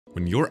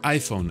When your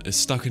iPhone is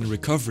stuck in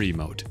recovery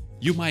mode,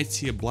 you might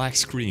see a black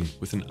screen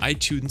with an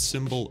iTunes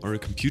symbol or a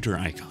computer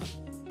icon.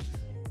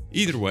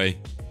 Either way,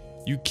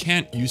 you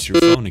can't use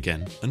your phone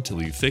again until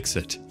you fix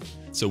it.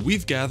 So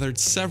we've gathered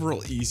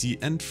several easy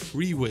and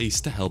free ways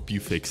to help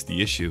you fix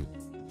the issue.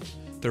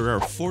 There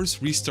are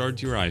force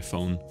restart your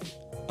iPhone,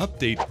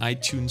 update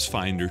iTunes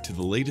Finder to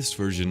the latest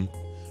version,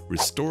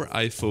 restore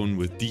iPhone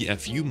with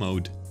DFU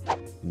mode,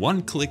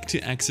 one click to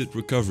exit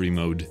recovery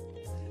mode,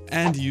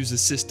 and use a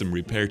system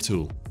repair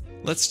tool.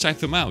 Let's check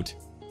them out.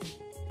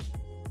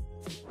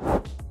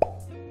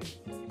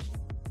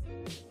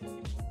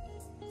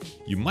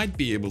 You might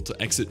be able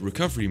to exit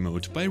recovery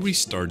mode by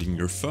restarting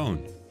your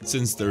phone.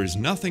 Since there is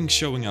nothing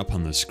showing up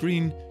on the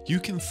screen, you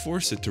can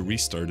force it to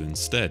restart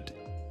instead.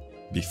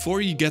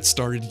 Before you get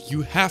started,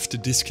 you have to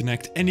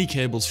disconnect any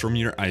cables from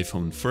your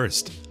iPhone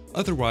first,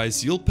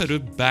 otherwise you'll put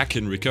it back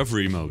in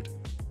recovery mode.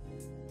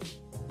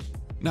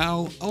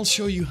 Now, I'll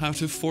show you how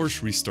to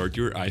force restart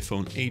your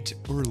iPhone 8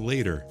 or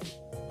later.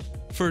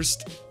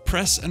 First,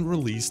 press and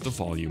release the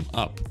volume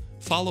up,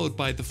 followed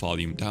by the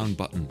volume down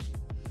button.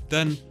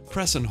 Then,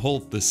 press and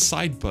hold the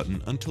side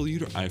button until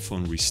your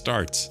iPhone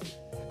restarts.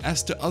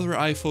 As to other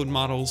iPhone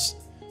models,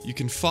 you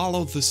can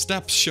follow the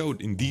steps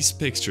showed in these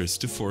pictures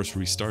to force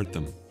restart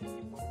them.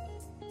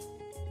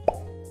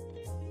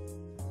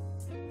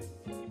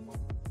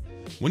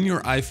 When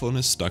your iPhone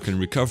is stuck in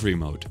recovery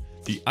mode,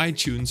 the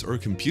iTunes or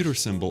computer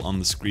symbol on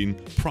the screen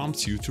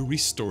prompts you to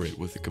restore it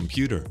with a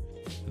computer.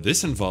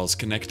 This involves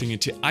connecting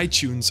it to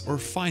iTunes or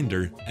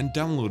Finder and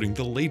downloading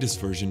the latest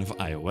version of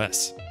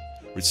iOS.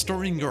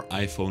 Restoring your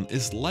iPhone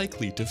is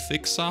likely to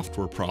fix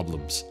software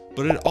problems,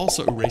 but it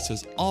also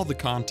erases all the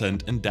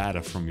content and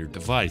data from your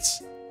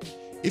device.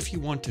 If you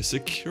want to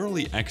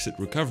securely exit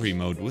recovery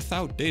mode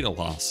without data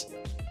loss,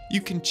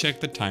 you can check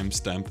the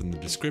timestamp in the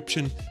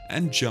description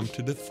and jump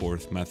to the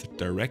fourth method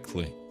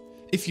directly.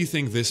 If you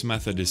think this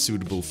method is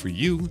suitable for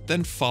you,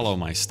 then follow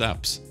my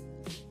steps.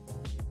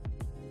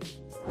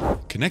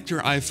 Connect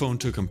your iPhone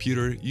to a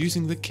computer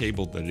using the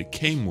cable that it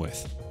came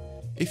with.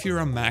 If you're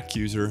a Mac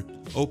user,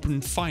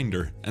 open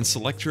Finder and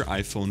select your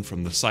iPhone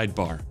from the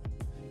sidebar.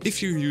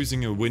 If you're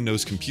using a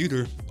Windows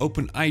computer,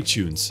 open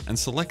iTunes and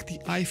select the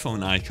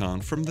iPhone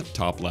icon from the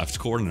top left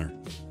corner.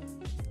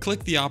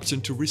 Click the option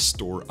to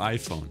restore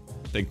iPhone,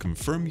 then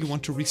confirm you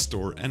want to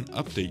restore and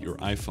update your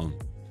iPhone.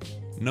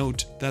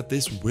 Note that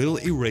this will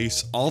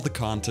erase all the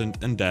content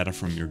and data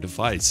from your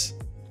device.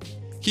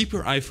 Keep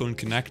your iPhone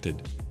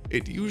connected.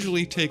 It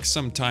usually takes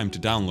some time to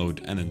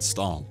download and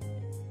install.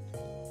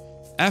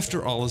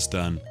 After all is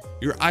done,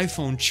 your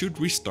iPhone should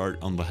restart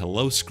on the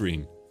Hello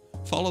screen.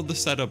 Follow the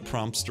setup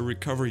prompts to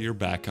recover your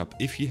backup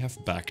if you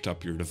have backed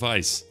up your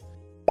device.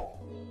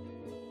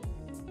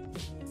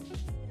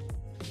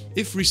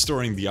 If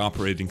restoring the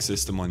operating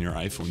system on your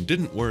iPhone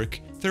didn't work,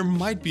 there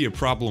might be a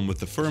problem with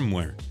the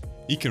firmware.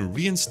 You can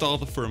reinstall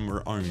the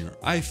firmware on your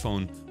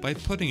iPhone by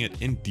putting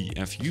it in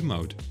DFU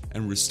mode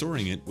and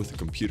restoring it with a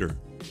computer.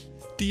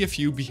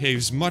 DFU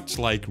behaves much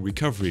like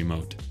recovery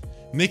mode,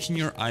 making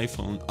your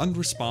iPhone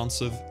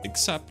unresponsive,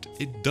 except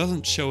it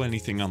doesn't show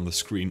anything on the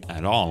screen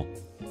at all.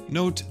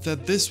 Note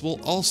that this will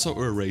also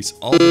erase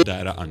all the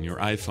data on your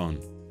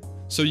iPhone,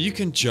 so you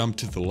can jump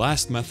to the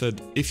last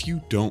method if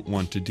you don't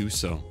want to do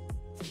so.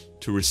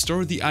 To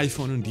restore the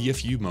iPhone in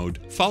DFU mode,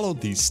 follow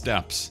these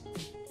steps.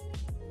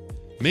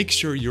 Make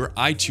sure your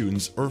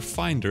iTunes or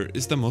Finder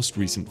is the most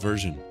recent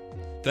version.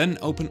 Then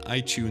open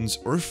iTunes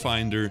or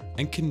Finder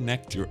and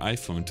connect your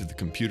iPhone to the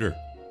computer.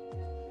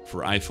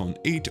 For iPhone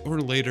 8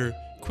 or later,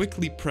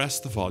 quickly press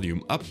the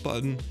volume up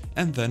button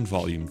and then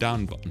volume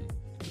down button.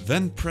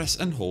 Then press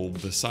and hold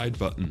the side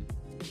button.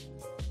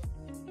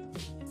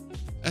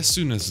 As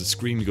soon as the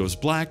screen goes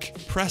black,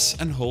 press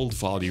and hold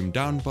volume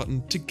down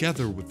button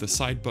together with the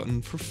side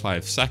button for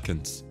 5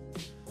 seconds.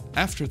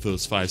 After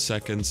those 5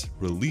 seconds,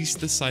 release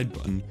the side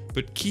button,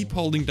 but keep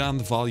holding down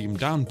the volume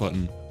down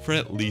button for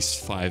at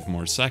least 5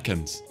 more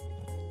seconds.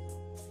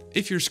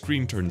 If your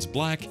screen turns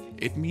black,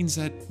 it means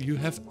that you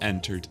have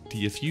entered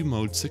DFU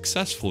mode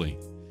successfully.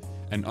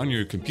 And on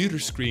your computer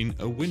screen,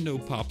 a window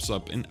pops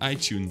up in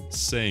iTunes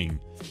saying,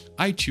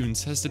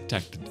 iTunes has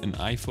detected an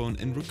iPhone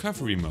in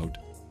recovery mode.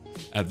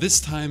 At this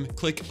time,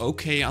 click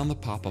OK on the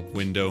pop-up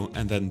window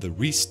and then the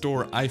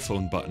Restore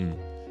iPhone button.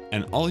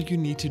 And all you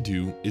need to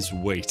do is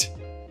wait,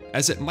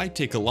 as it might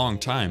take a long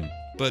time,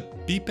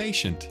 but be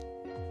patient.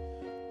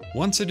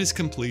 Once it is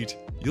complete,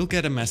 you'll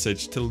get a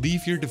message to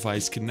leave your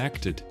device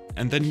connected,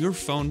 and then your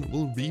phone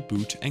will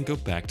reboot and go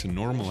back to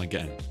normal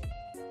again.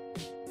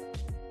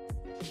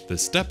 The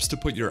steps to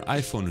put your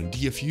iPhone in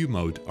DFU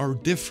mode are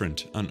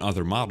different on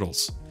other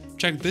models.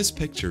 Check this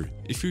picture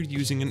if you're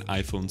using an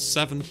iPhone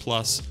 7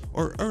 Plus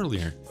or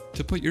earlier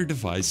to put your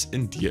device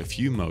in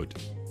DFU mode.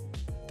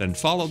 Then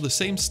follow the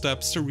same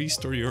steps to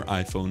restore your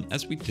iPhone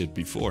as we did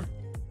before.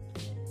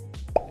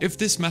 If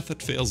this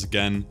method fails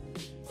again,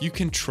 you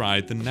can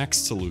try the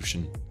next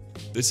solution.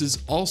 This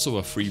is also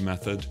a free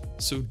method,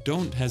 so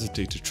don't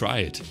hesitate to try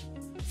it.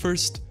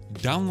 First,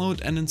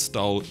 download and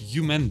install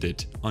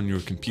Umendit on your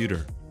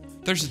computer.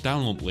 There's a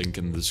download link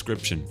in the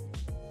description.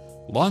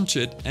 Launch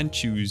it and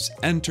choose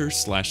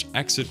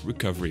Enter/Exit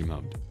Recovery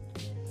Mode.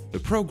 The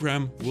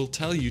program will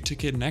tell you to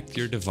connect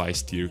your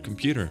device to your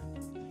computer.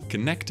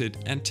 Connect it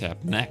and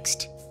tap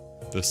Next.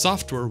 The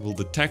software will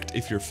detect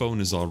if your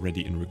phone is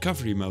already in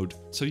recovery mode,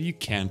 so you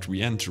can't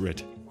re-enter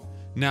it.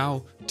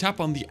 Now, tap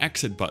on the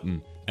Exit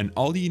button, and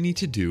all you need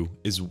to do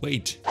is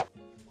wait.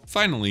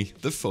 Finally,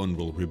 the phone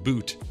will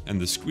reboot, and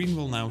the screen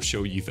will now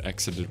show you've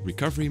exited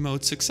recovery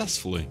mode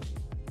successfully.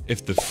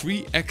 If the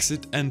free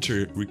Exit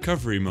Enter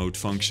Recovery Mode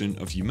function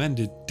of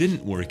Umendit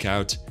didn't work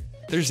out,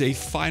 there's a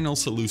final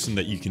solution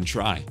that you can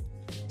try.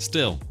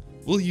 Still,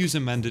 we'll use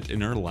Umendit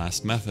in our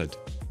last method,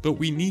 but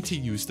we need to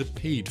use the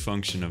paid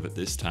function of it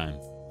this time.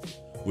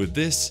 With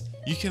this,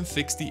 you can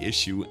fix the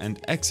issue and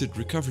exit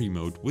recovery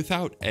mode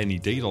without any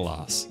data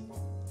loss.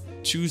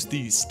 Choose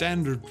the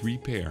standard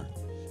repair,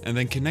 and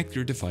then connect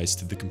your device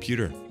to the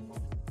computer.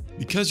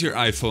 Because your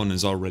iPhone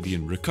is already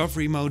in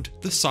recovery mode,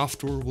 the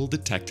software will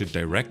detect it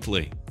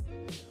directly.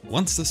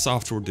 Once the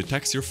software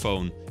detects your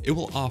phone, it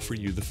will offer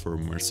you the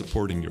firmware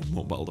supporting your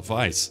mobile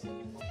device.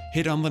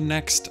 Hit on the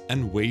Next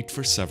and wait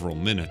for several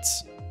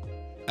minutes.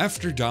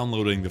 After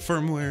downloading the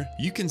firmware,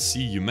 you can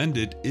see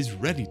Umendit is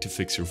ready to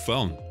fix your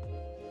phone.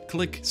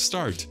 Click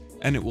Start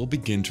and it will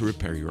begin to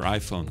repair your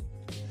iPhone.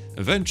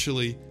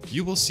 Eventually,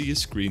 you will see a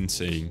screen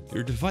saying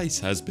your device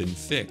has been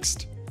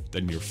fixed.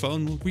 Then your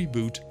phone will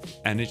reboot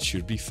and it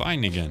should be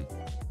fine again.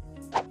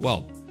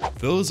 Well,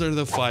 those are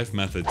the 5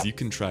 methods you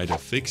can try to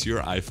fix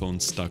your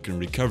iPhone stuck in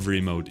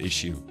recovery mode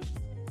issue.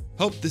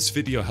 Hope this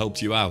video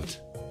helped you out.